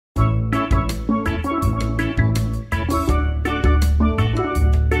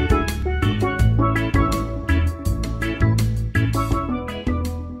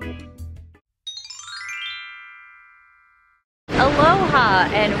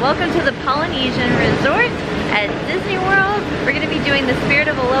Welcome to the Polynesian Resort at Disney World. We're going to be doing the Spirit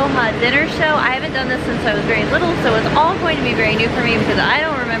of Aloha dinner show. I haven't done this since I was very little, so it's all going to be very new for me because I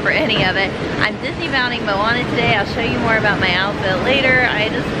don't remember any of it. I'm Disneybounding Moana today. I'll show you more about my outfit later.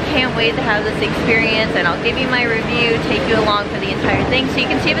 I just can't wait to have this experience, and I'll give you my review, take you along for the entire thing so you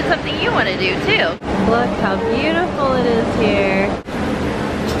can see if it's something you want to do too. Look how beautiful it is here.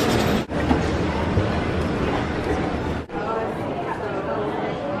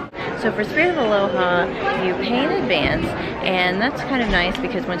 So for Spirit of Aloha, you pay in advance, and that's kind of nice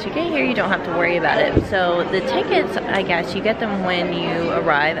because once you get here, you don't have to worry about it. So the tickets, I guess, you get them when you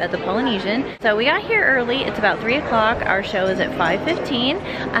arrive at the Polynesian. So we got here early. It's about 3 o'clock. Our show is at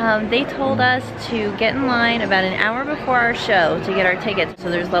 5:15. They told us to get in line about an hour before our show to get our tickets. So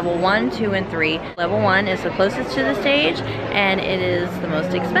there's level 1, 2, and 3. Level 1 is the closest to the stage, and it is the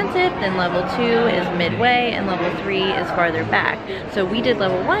most expensive. Then level 2 is midway, and level 3 is farther back. So we did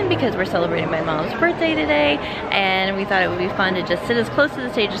level 1 because we're celebrating my mom's birthday today, and we thought it would be fun to just sit as close to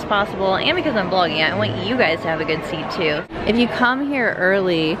the stage as possible, and because I'm vlogging, I want you guys to have a good seat too. If you come here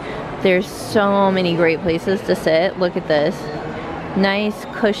early, there's so many great places to sit. Look at this. Nice,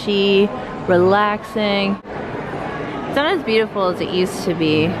 cushy, relaxing. It's not as beautiful as it used to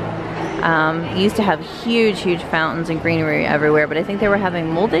be. It used to have huge fountains and greenery everywhere, but I think they were having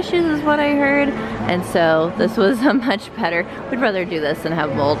mold issues is what I heard, and so this was a much better. We'd rather do this than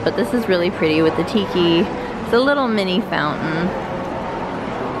have mold, but this is really pretty with the tiki. It's a little mini fountain.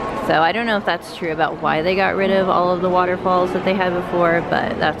 So I don't know if that's true about why they got rid of all of the waterfalls that they had before,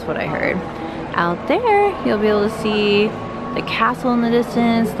 but that's what I heard. Out there, you'll be able to see the castle in the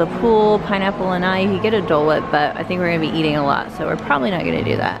distance, the pool, Pineapple Lanai. You can get a Dole Whip, but I think we're gonna be eating a lot, so we're probably not gonna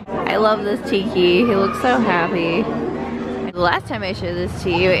do that. I love this tiki. He looks so happy. The last time I showed this to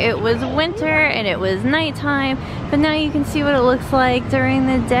you, it was winter and it was nighttime, but now you can see what it looks like during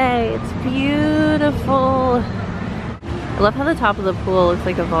the day. It's beautiful. I love how the top of the pool looks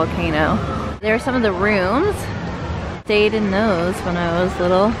like a volcano. There are some of the rooms. Stayed in those when I was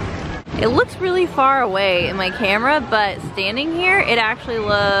little. It looks really far away in my camera, but standing here, it actually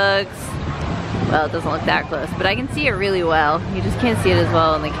looks, well, it doesn't look that close, but I can see it really well. You just can't see it as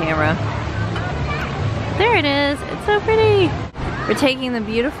well in the camera. There it is. It's so pretty. We're taking the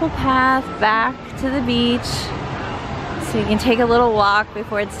beautiful path back to the beach so you can take a little walk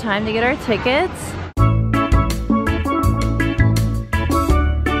before it's time to get our tickets.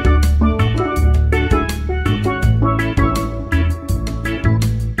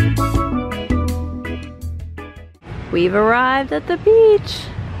 We've arrived at the beach.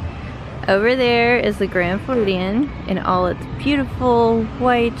 Over there is the Grand Floridian in all its beautiful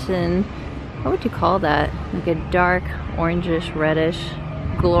white and, what would you call that? Like a dark orangish reddish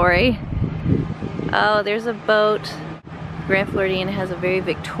glory. Oh, there's a boat. Grand Floridian has a very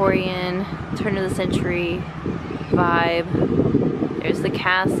Victorian, turn of the century vibe. There's the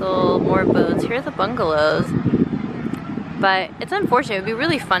castle, more boats. Here are the bungalows. But it's unfortunate. It would be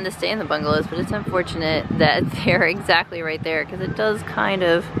really fun to stay in the bungalows, but it's unfortunate that they're exactly right there because it does kind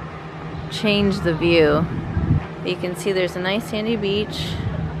of change the view. But you can see there's a nice sandy beach.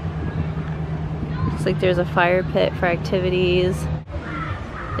 Looks like there's a fire pit for activities.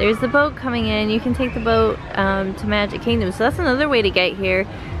 There's the boat coming in. You can take the boat to Magic Kingdom. So that's another way to get here.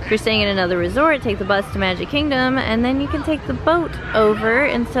 If you're staying in another resort, take the bus to Magic Kingdom, and then you can take the boat over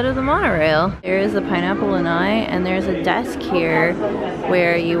instead of the monorail. There is the Pineapple Lanai, and there's a desk here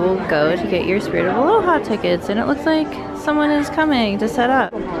where you will go to get your Spirit of Aloha tickets, and it looks like someone is coming to set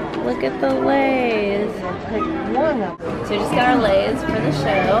up. Look at the leis. So we just got our leis for the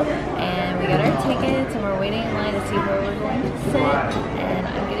show, and we got our tickets, and we're waiting in line to see where we're going to sit, and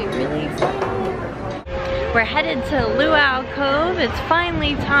I'm getting really excited. We're headed to Luau Cove. It's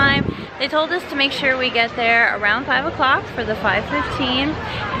finally time. They told us to make sure we get there around 5 o'clock for the 5:15,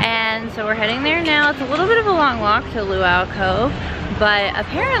 and so we're heading there now. It's a little bit of a long walk to Luau Cove, but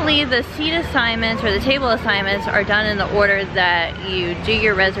apparently the seat assignments or the table assignments are done in the order that you do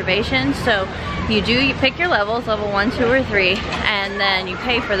your reservation. So you pick your levels, level 1, 2, or 3, and then you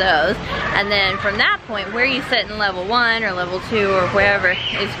pay for those. And then from that point, where you sit in level 1 or level 2 or wherever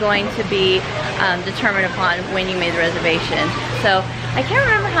is going to be determined upon when you made the reservation. So I can't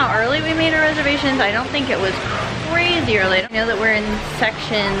remember how early we made our reservations. I don't think it was crazy early. I know that we're in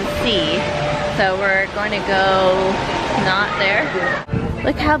section C, so we're going to go not there.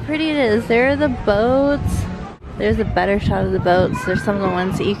 Look how pretty it is. There are the boats. There's a better shot of the boats. There's some of the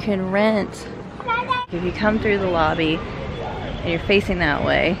ones that you can rent. If you come through the lobby and you're facing that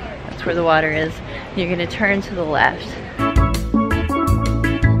way, that's where the water is, you're going to turn to the left.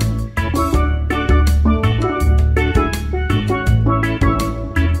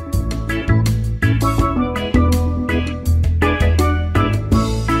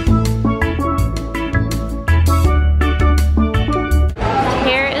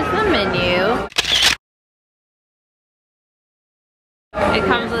 It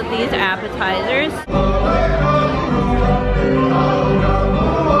comes with these appetizers.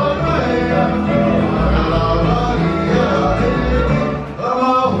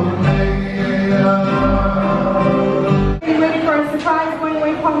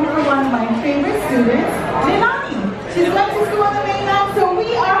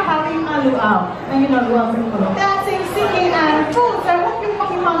 Luau. And you know Luau is full of dancing, singing, and food. So I hope you're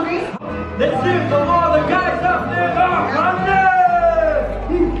fucking hungry. Let's hear for all the guys up there on Monday!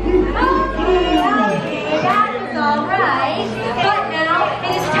 Okay, that was alright. But now it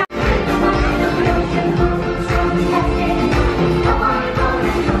is time.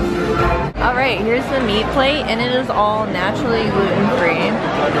 Alright, here's the meat plate, and it is all naturally gluten-free.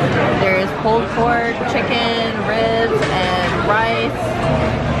 There's pulled pork, chicken, ribs, and rice.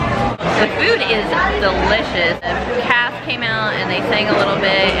 The food is delicious. The cast came out and they sang a little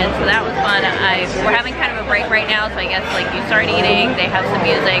bit, and so that was fun. We're having kind of a break right now, so I guess like you start eating, they have some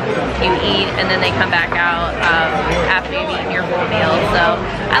music, you eat, and then they come back out after you've eaten your full meal. So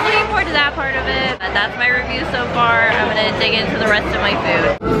I'm looking forward to that part of it. That's my review so far. I'm gonna dig into the rest of my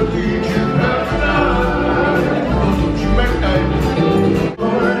food.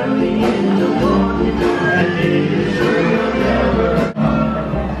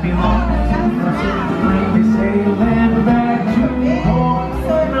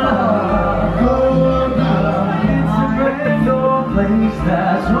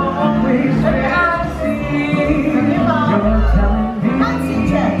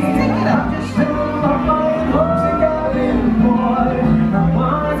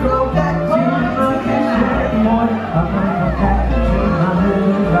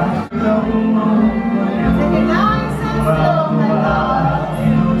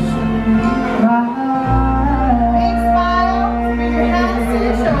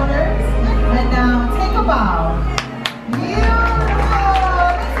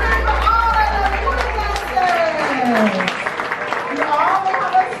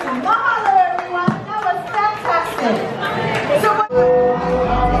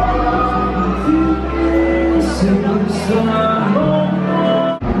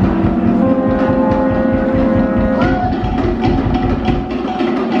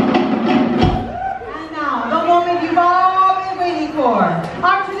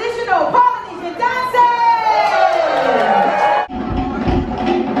 Our traditional Polynesian dancing!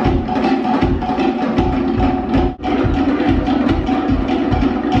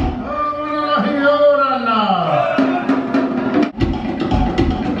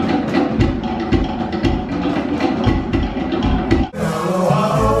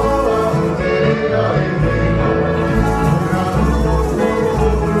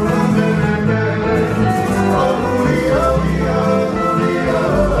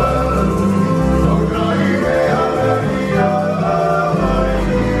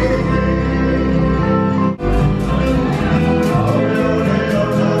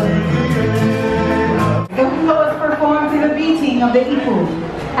 Of the ipu.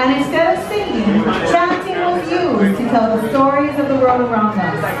 And instead of singing, chanting was used to tell the stories of the world around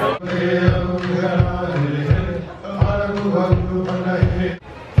us.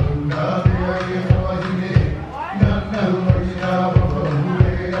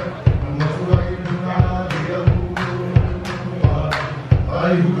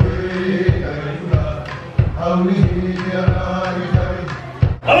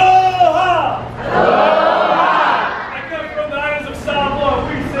 Aloha! I come from the islands of Samoa.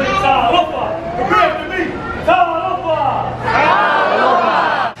 We say Aloha. Repeat after me. Aloha! Aloha!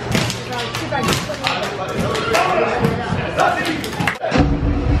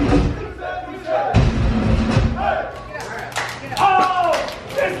 Oh,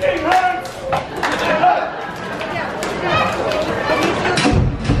 this thing hurts!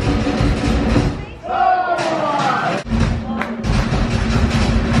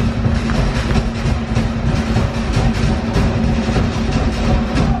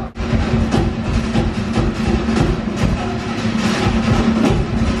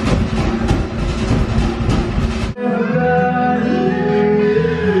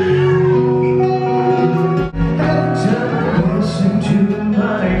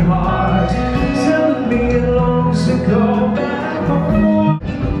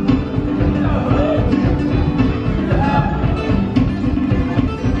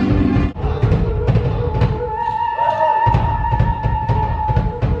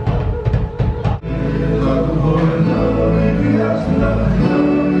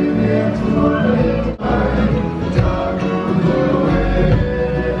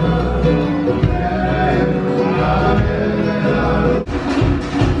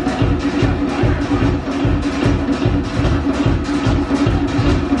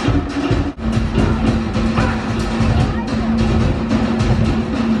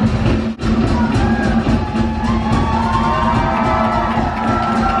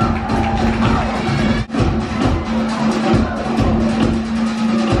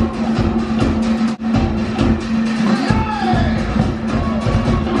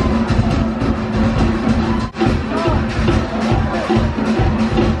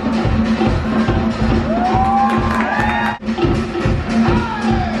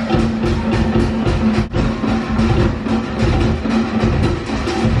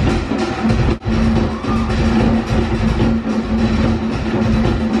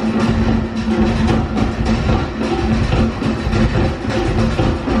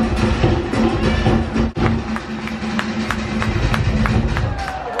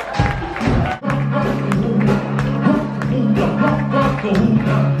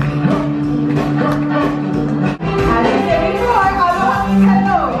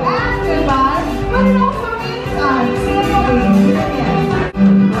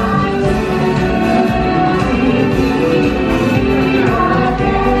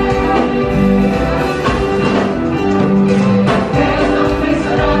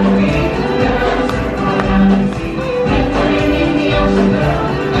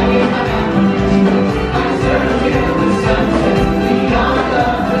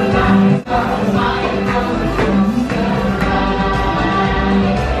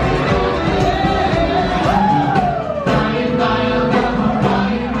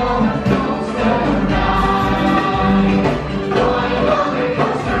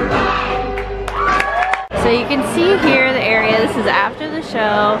 after the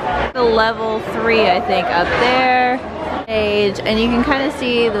show, the level 3, I think, up there, and you can kind of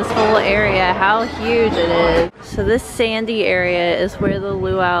see this whole area, how huge it is. So this sandy area is where the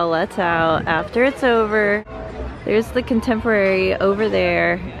luau lets out after it's over. There's the contemporary over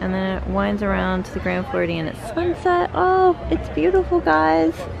there, and then it winds around to the Grand Floridian at sunset. Oh, it's beautiful,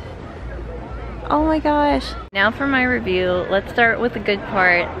 guys. Oh my gosh. Now for my review, let's start with the good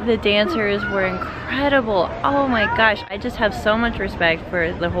part. The dancers were incredible. Oh my gosh, I just have so much respect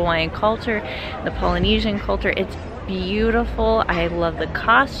for the Hawaiian culture, the Polynesian culture. It's beautiful. I love the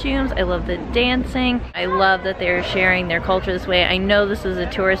costumes. I love the dancing. I love that they're sharing their culture this way. I know this is a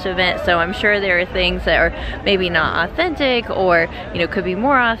tourist event, so I'm sure there are things that are maybe not authentic or, you know, could be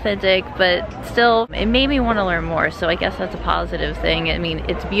more authentic, but still it made me want to learn more. So I guess that's a positive thing. I mean,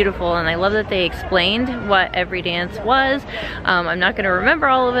 it's beautiful, and I love that they explained what every dance was. I'm not going to remember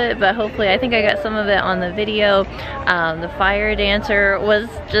all of it, but hopefully I think I got some of it on the video. The fire dancer was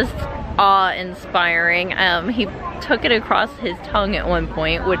just awe-inspiring. He took it across his tongue at one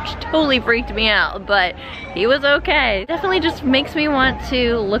point, which totally freaked me out, but he was okay. Definitely just makes me want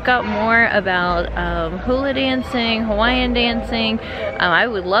to look up more about hula dancing, Hawaiian dancing. I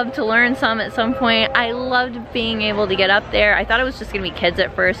would love to learn some at some point. I loved being able to get up there. I thought it was just gonna be kids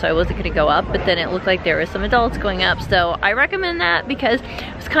at first, so I wasn't gonna go up, but then it looked like there were some adults going up, so I recommend that because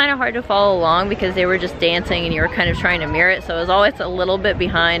it was kind of hard to follow along because they were just dancing and you were kind of trying to mirror it, so I was always a little bit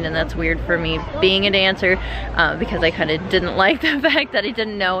behind, and that's weird for me being a dancer because I kind of didn't like the fact that I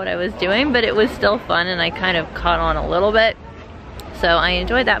didn't know what I was doing, but it was still fun and I kind of caught on a little bit. So I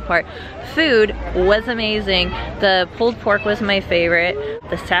enjoyed that part. Food was amazing. The pulled pork was my favorite.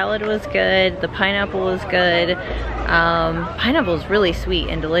 The salad was good. The pineapple was good. Pineapple was really sweet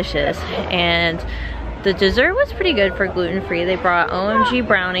and delicious. And the dessert was pretty good for gluten-free. They brought OMG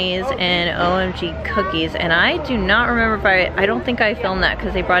brownies and OMG cookies, and I do not remember if I don't think I filmed that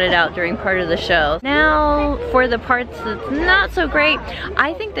because they brought it out during part of the show. Now, for the parts that's not so great,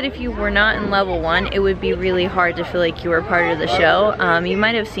 I think that if you were not in level 1, it would be really hard to feel like you were part of the show. You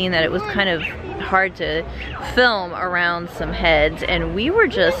might have seen that it was kind of hard to film around some heads, and we were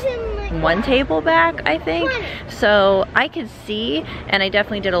just one table back, I think, so I could see, and I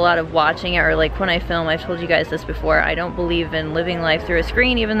definitely did a lot of watching it, or like when I film, I've told you guys this before, I don't believe in living life through a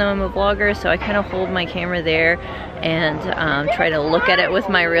screen even though I'm a vlogger, so I kind of hold my camera there and try to look at it with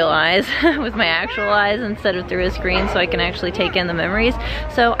my real eyes, with my actual eyes instead of through a screen, so I can actually take in the memories.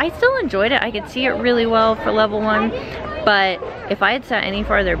 So I still enjoyed it. I could see it really well for level 1. But if I had sat any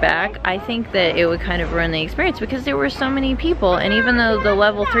farther back, I think that it would kind of ruin the experience because there were so many people, and even though the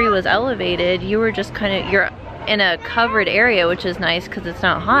level 3 was elevated, you were just kind of, you're in a covered area, which is nice because it's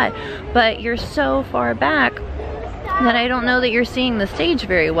not hot, but you're so far back that I don't know that you're seeing the stage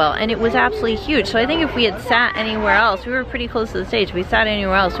very well, and it was absolutely huge. So I think if we had sat anywhere else, we were pretty close to the stage, if we sat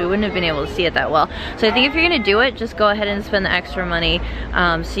anywhere else, we wouldn't have been able to see it that well. So I think if you're gonna do it, just go ahead and spend the extra money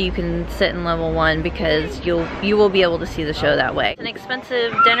so you can sit in level 1 because you will be able to see the show that way. It's an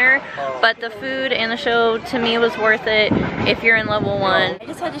expensive dinner, but the food and the show to me was worth it if you're in level 1. I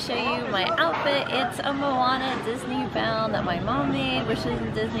just had to show you my outfit. It's a Moana Disneybound that my mom made, which is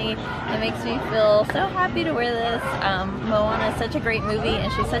in Disney. It makes me feel so happy to wear this. Moana is such a great movie,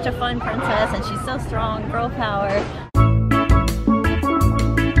 and she's such a fun princess, and she's so strong, girl power.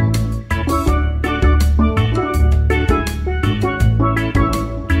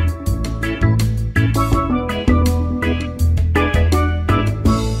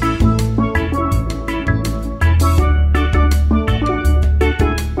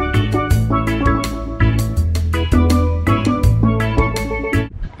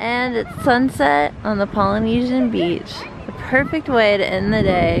 And it's sunset on the Polynesian beach. The perfect way to end the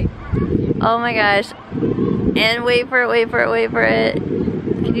day. Oh my gosh. And wait for it, wait for it, wait for it.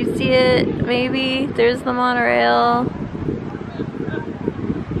 Can you see it? Maybe? There's the monorail.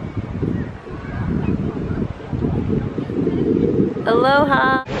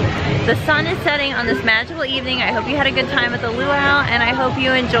 Aloha. The sun is setting on this magical evening. I hope you had a good time at the luau, and I hope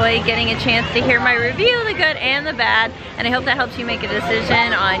you enjoy getting a chance to hear my review, the good and the bad, and I hope that helps you make a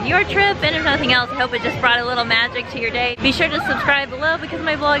decision on your trip, and if nothing else, I hope it just brought a little magic to your day. Be sure to subscribe below because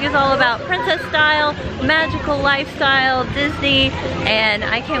my blog is all about princess style, magical lifestyle, Disney, and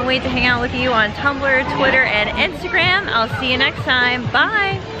I can't wait to hang out with you on Tumblr, Twitter, and Instagram. I'll see you next time.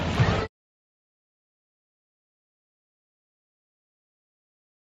 Bye!